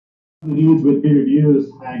The dudes with beer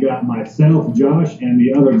reviews. I got myself, Josh, and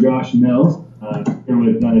the other Josh Mills here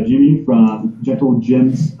with Jimmy from Gentle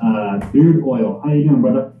Jim's Beard Oil. How you doing,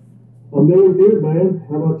 brother? I'm doing good, man.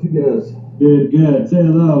 How about you guys? Good, good. Say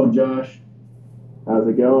hello, Josh. How's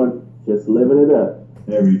it going? Just living it up.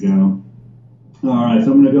 There we go. All right,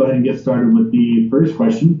 so I'm going to go ahead and get started with the first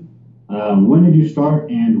question. When did you start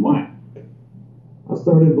and why? I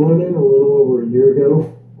started blending a little over a year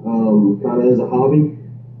ago, kind of as a hobby,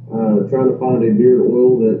 trying to find a beard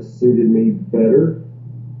oil that suited me better.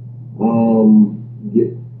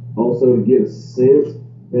 Get a scent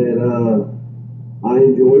that I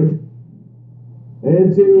enjoyed,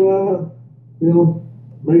 and to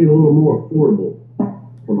make it a little more affordable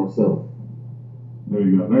for myself. There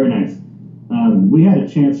you go. Very nice. We had a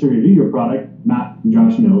chance to review your product, not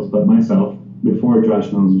Josh Mills, but myself, before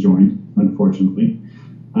Josh Mills joined, unfortunately.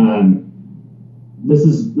 This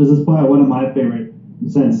is probably one of my favorite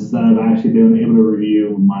senses that I've actually been able to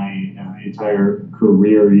review my entire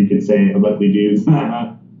career, you could say, of Ugly Dudes.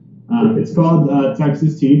 It's called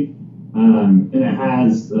Texas Tea, and it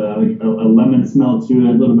has like a lemon smell to it,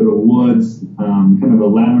 a little bit of woods, kind of a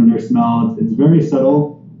lavender smell. It's very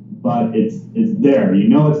subtle, but it's there. You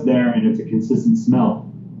know it's there, and it's a consistent smell.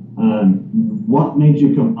 What made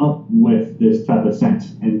you come up with this type of scent,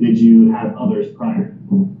 and did you have others prior?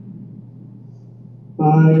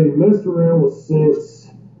 I messed around with scents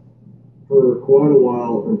for quite a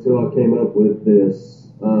while until I came up with this.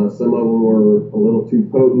 Some of them were a little too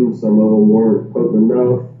potent, some of them weren't potent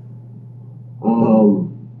enough.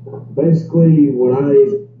 Basically,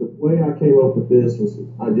 the way I came up with this was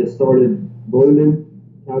I just started blending,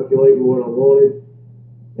 calculating what I wanted,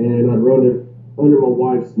 and I'd run it under my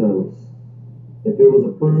wife's nose. If it was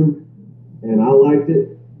approved and I liked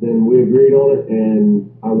it, then we agreed on it, and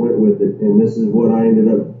I went with it. And this is what I ended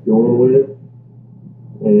up going with.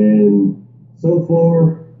 And so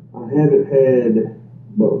far, I haven't had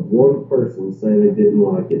but one person say they didn't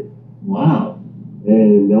like it. Wow.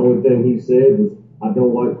 And the only thing he said was, I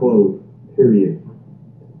don't like clove, period.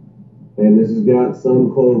 And this has got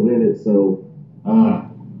some clove in it, so...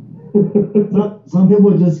 Some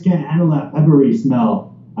people just can't handle that peppery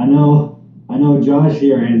smell. I know Josh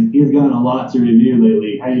here, he's gotten a lot to review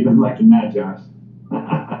lately. How you been liking that, Josh?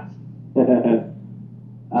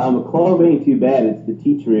 Clove ain't too bad. It's the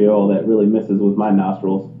tea tree oil that really messes with my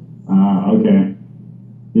nostrils. Okay.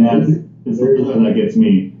 Yeah, it's the other that gets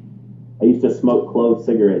me. I used to smoke clove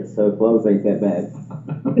cigarettes, so cloves ain't that bad.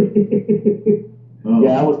 Oh.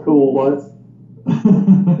 Yeah, I was cool once.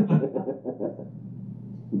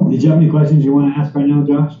 Did you have any questions you want to ask right now,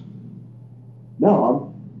 Josh?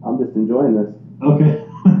 No, I'm just enjoying this. Okay.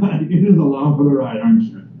 You're just along for the ride, aren't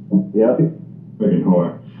you? Yep. Freaking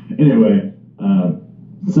whore. Anyway,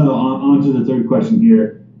 so on to the third question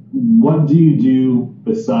here. What do you do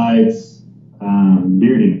besides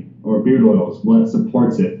bearding or beard oils? What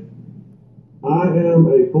supports it? I am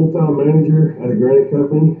a full-time manager at a granite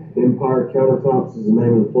company. Empire Countertops is the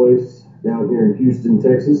name of the place down here in Houston,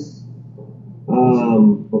 Texas.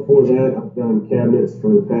 Before that, I've done cabinets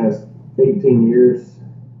for the past 18 years.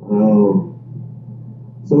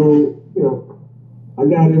 I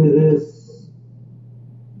got into this.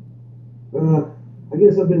 I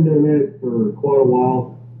guess I've been doing that for quite a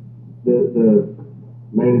while, the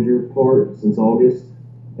manager part, since August,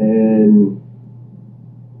 and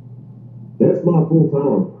that's my full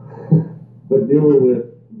time. But dealing with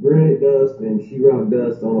granite dust and sheetrock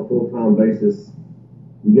dust on a full-time basis,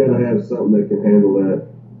 you gotta have something that can handle that.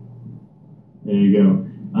 There you go.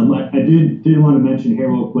 I did want to mention here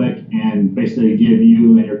real quick and basically give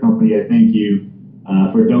you and your company a thank you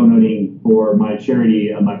for donating for my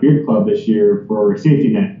charity, my beard club this year, for Safety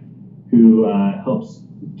Net, who helps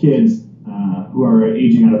kids who are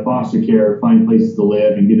aging out of foster care find places to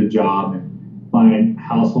live and get a job and find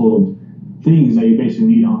household things that you basically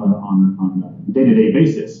need on a day-to-day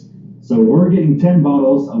basis. So we're getting 10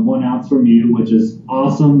 bottles of 1 ounce from you, which is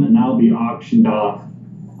awesome, and that'll be auctioned off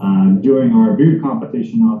during our beard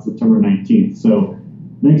competition on September 19th. So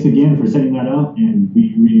thanks again for setting that up, and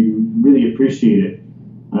we really appreciate it.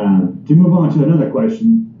 To move on to another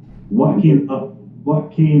question, how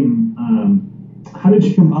did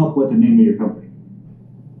you come up with the name of your company?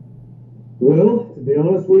 Well, to be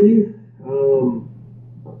honest with you,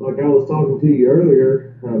 like I was talking to you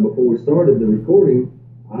earlier, before we started the recording,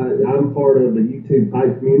 I'm part of the YouTube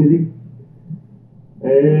hype community,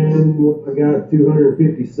 and when I got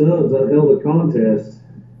 250 subs, I held a contest,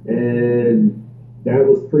 and that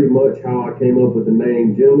was pretty much how I came up with the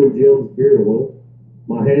name Gentleman Jim's Beard Oil.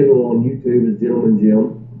 My handle on YouTube is Gentleman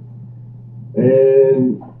Jim,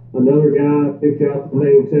 and another guy picked out the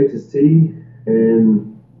name Texas Tea,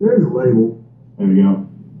 and there's a label. There we go.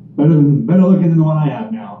 Better looking than the one I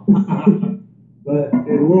have now.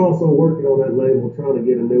 And we're also working on that label, trying to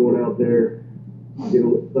get a new one out there, get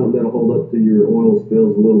something that'll hold up to your oil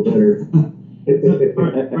spills a little better.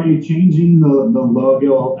 Are you changing the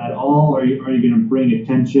logo at all? Are you going to bring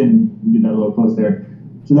attention, get that a little close there,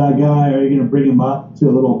 to that guy? Are you going to bring him up to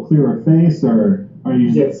a little clearer face, or are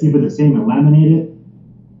you just keep it the same and laminate it?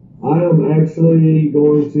 I am actually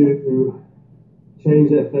going to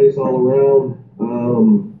change that face all around.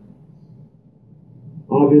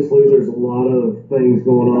 Obviously, there's a lot of things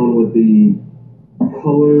going on with the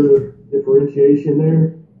color differentiation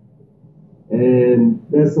there. And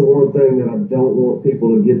that's the one thing that I don't want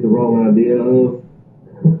people to get the wrong idea of.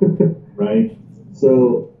 Right.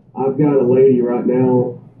 So I've got a lady right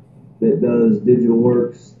now that does digital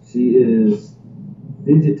works. She is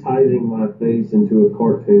digitizing my face into a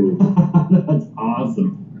cartoon. That's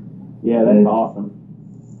awesome. Yeah, that's awesome.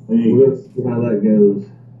 Hey, We'll see how that goes.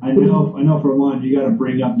 I know for one, you got to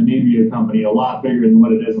bring up the name of your company a lot bigger than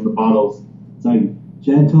what it is on the bottles. It's like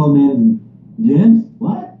Gentleman Jim's?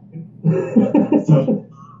 What?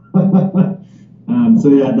 So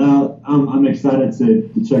yeah, now I'm excited to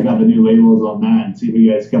check out the new labels on that and see what you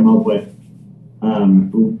guys come up with.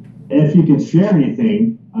 If you can share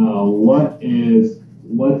anything, what's in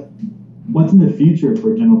the future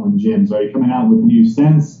for Gentleman Gyms? Are you coming out with new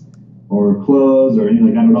scents or clothes or anything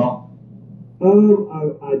like that at all?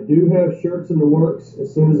 I do have shirts in the works.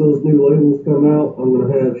 As soon as those new labels come out, I'm going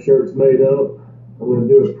to have shirts made up. I'm going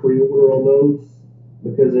to do a pre-order on those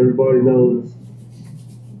because everybody knows.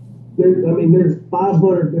 There's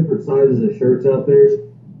 500 different sizes of shirts out there.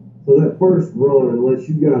 So that first run, unless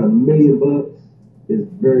you got $1 million, is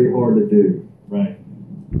very hard to do. Right.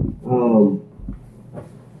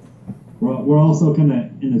 We're also kind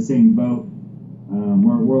of in the same boat.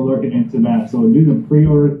 We're looking into that. So doing the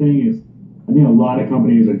pre-order thing is, I think a lot of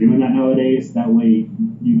companies are doing that nowadays. That way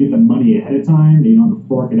you get the money ahead of time. You don't have to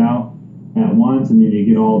fork it out at once, and then you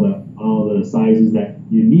get all the sizes that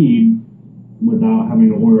you need without having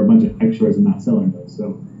to order a bunch of extras and not selling those.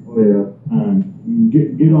 So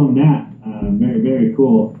get on that. Very, very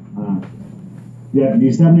cool. Yeah. Do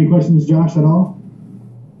you have any questions, Josh, at all?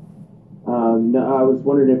 No, I was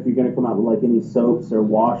wondering if you're going to come out with like any soaps or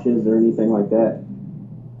washes or anything like that.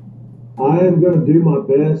 I am going to do my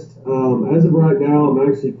best. As of right now, I'm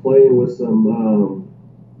actually playing with some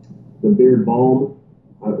the Beard Balm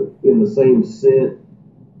in the same scent.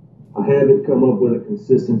 I haven't come up with a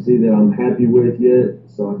consistency that I'm happy with yet,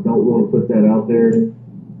 so I don't want to put that out there.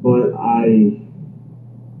 But I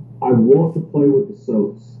want to play with the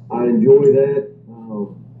soaps. I enjoy that.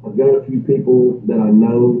 I've got a few people that I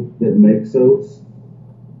know that make soaps,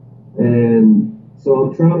 and so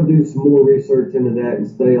I'm trying to do some more research into that and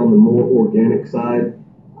stay on the more organic side.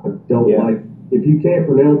 I don't like, if you can't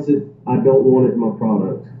pronounce it, I don't want it in my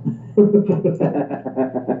product.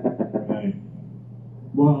 Right.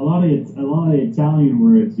 Well, a lot of the Italian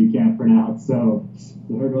words you can't pronounce, so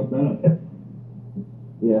there goes that.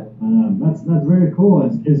 Yeah. That's very cool.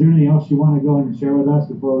 Is there anything else you want to go and share with us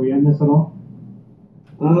before we end this at all?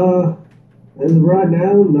 As of right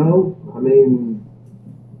now, no. I mean,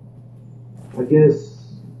 I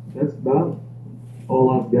guess that's about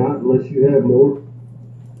all I've got, unless you have more.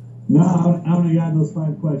 No, I only got those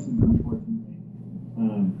 5 questions, unfortunately.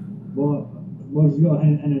 Well, we'll just go ahead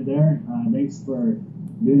and end it there. Thanks for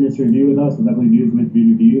doing this review with us with Ugly News with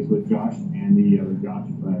Beauty Views with Josh and the other Josh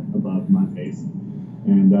above my face.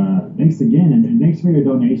 And thanks again, and thanks for your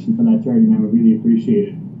donation for that charity, man. We really appreciate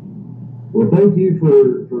it. Well, thank you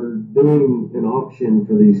for doing an auction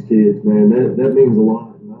for these kids, man. That means a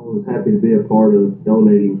lot, and I was happy to be a part of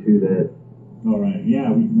donating to that. All right, yeah.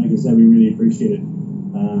 Like I said, we really appreciate it.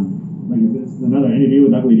 This is another interview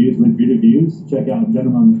with Ugly Dudes with Beauty Views. Check out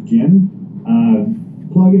Gentleman's Gym.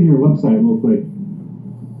 Plug in your website real quick.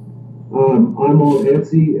 I'm on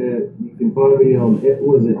Etsy. You can find me on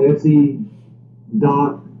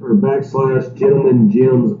Etsy.com/Gentleman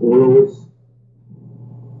Gyms Oils.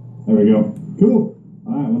 There we go. Cool.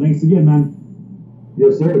 All right. Well, thanks again, man.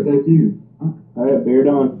 Yes, sir. Thank you. All right, beard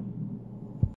on.